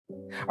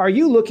Are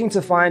you looking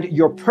to find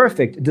your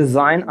perfect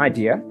design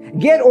idea?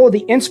 Get all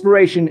the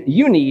inspiration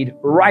you need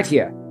right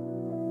here.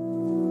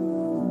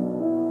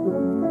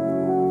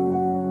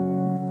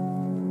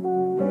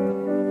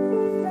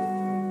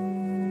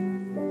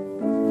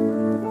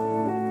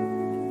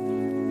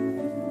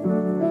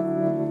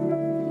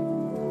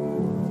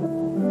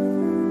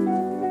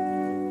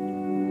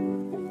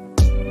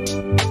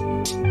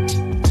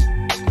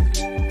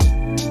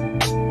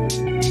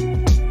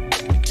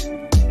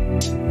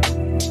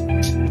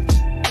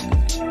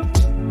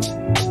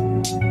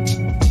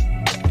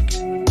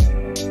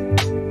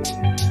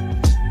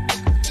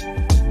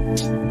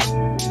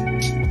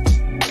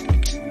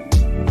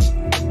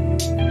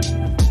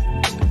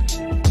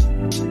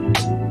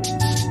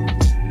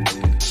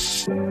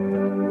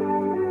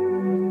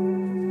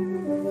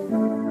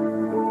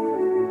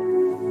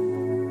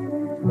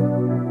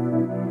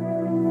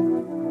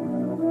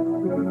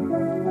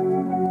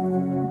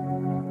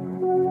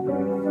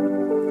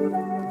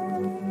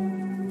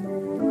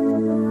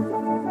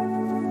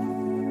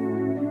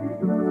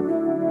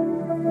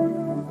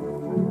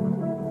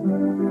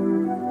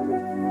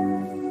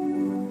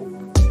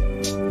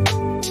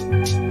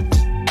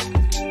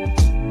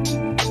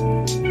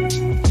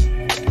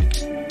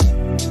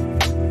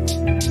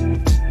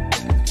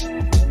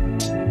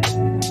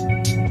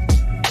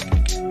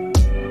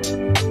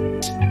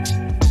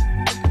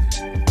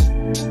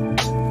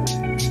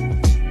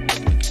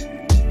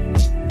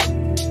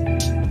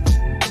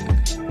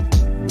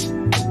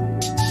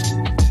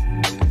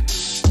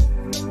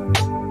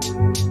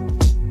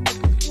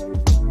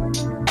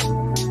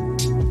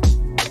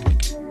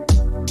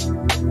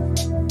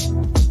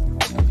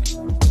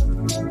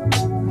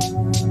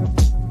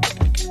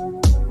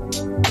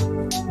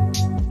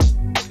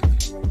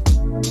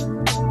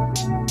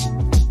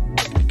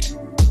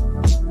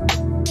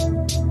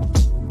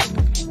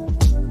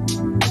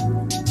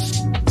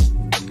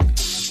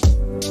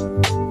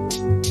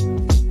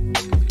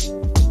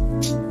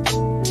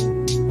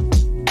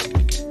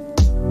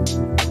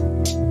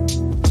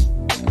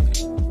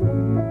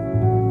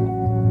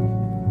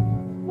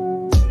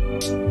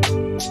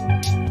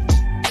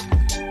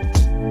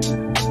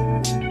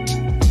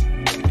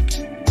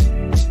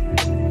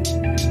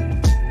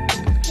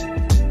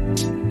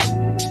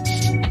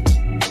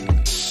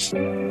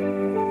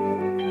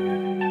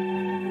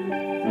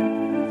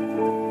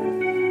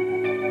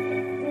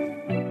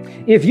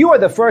 If you are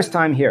the first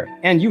time here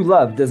and you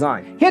love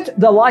design, hit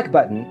the like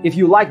button if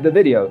you like the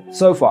video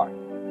so far.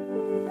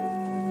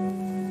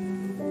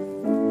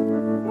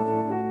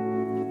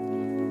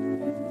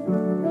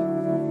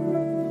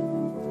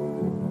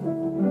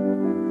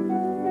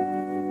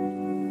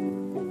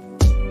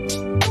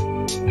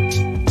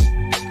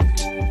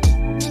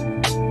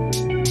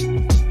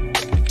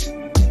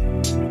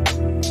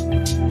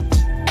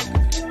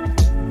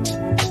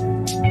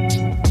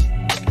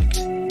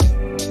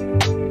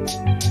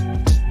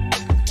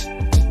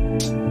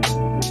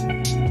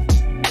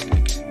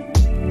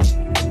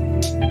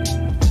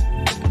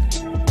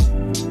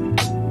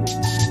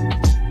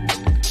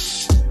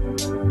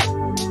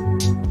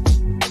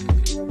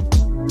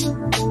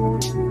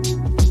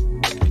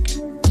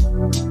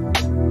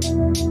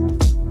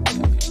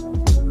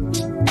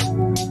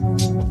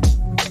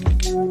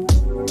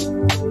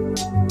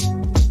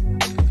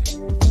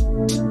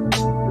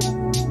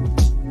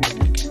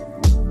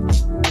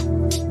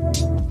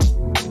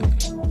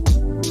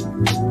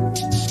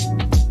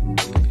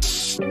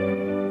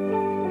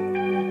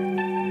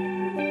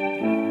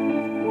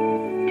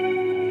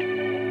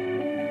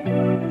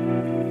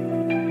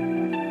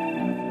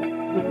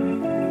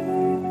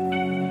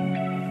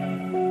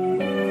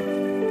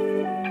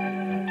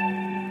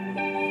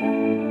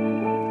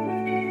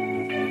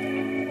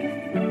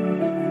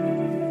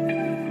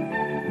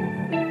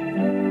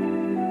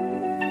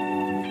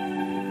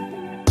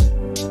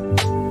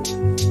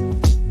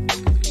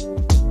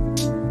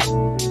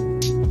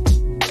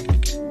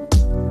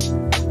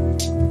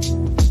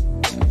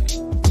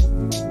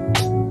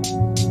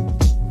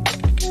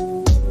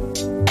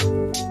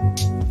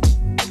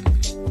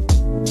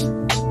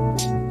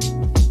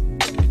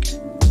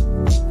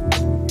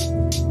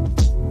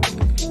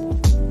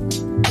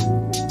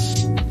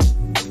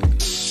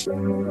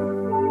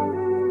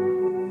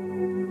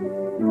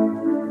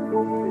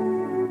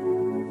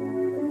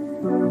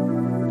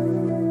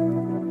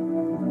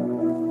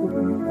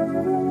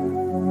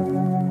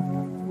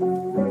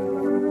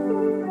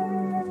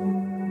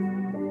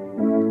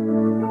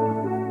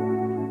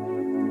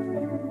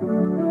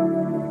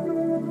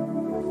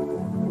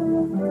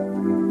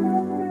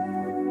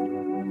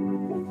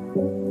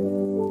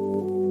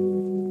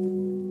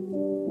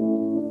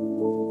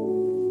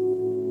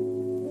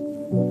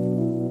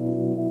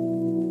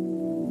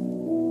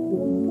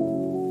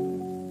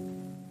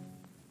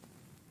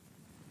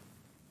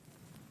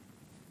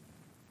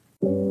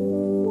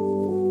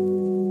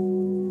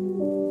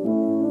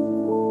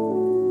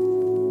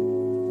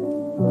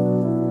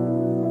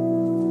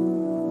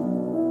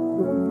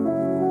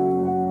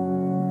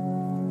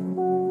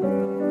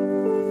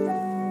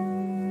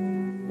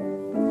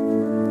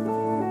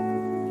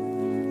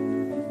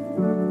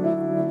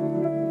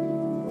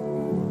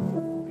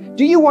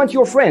 Do you want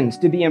your friends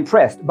to be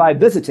impressed by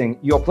visiting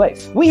your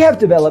place? We have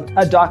developed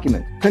a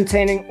document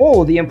containing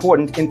all the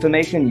important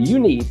information you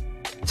need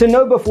to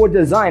know before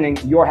designing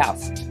your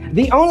house.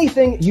 The only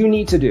thing you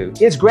need to do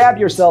is grab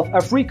yourself a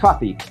free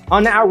copy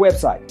on our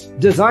website,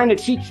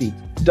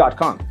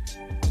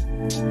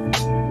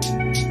 designacheatsheet.com.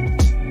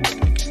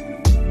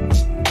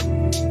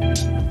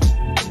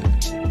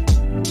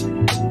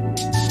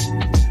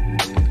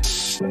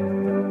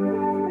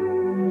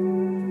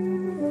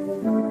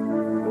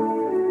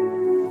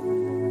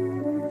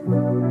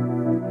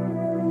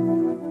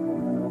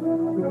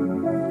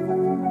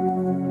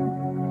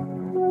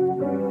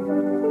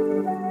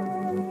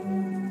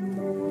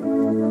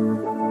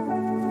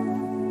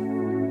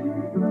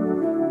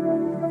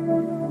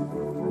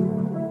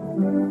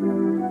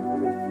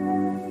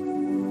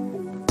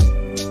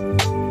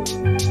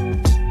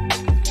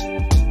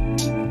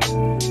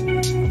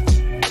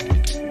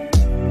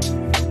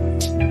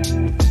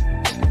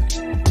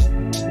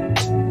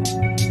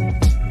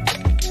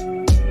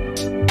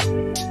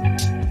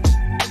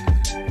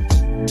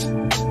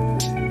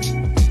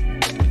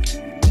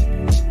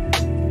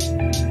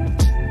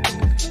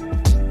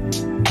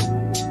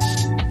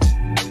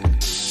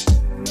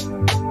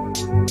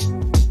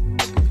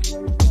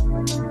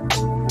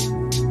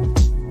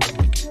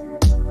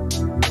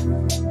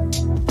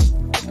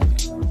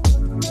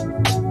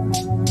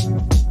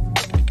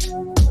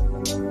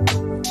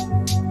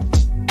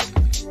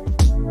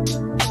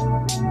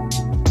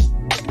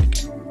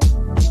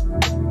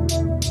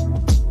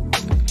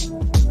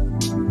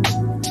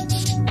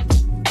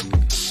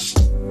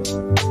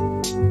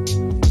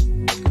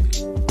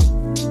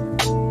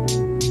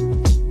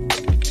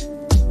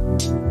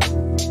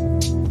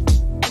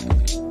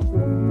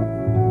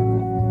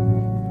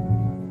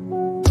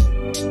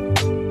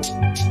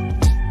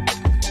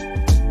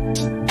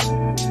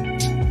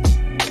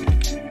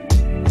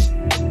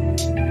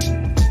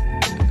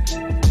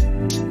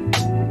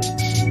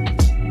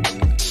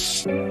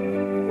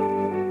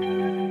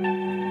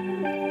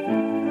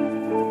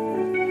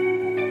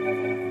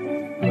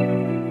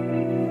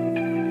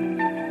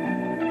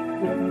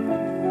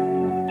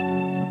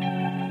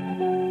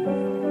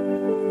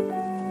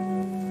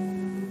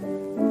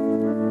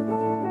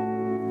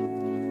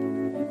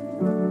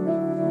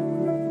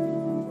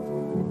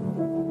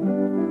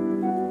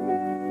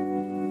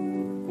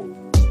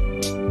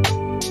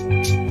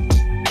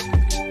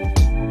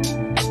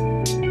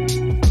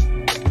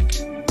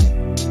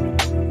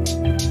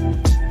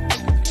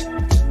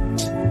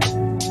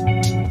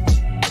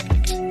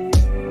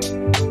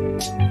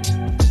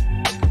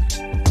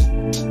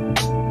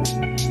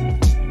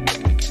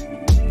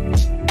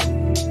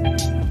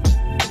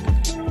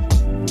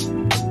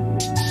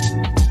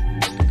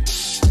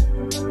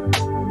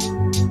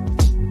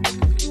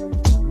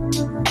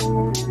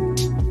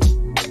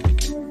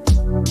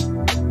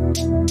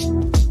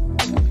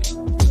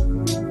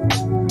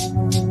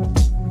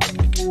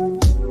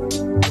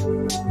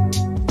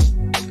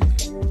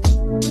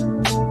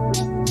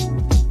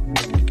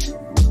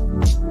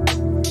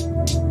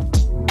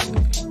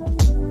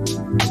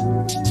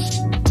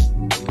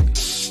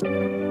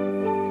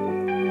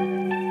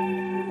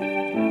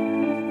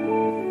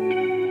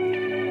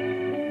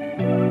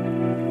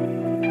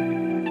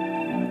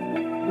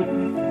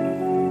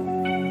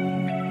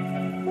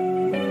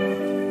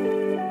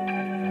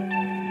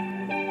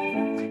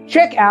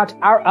 Check out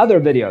our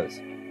other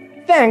videos.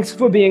 Thanks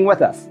for being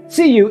with us.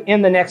 See you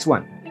in the next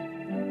one.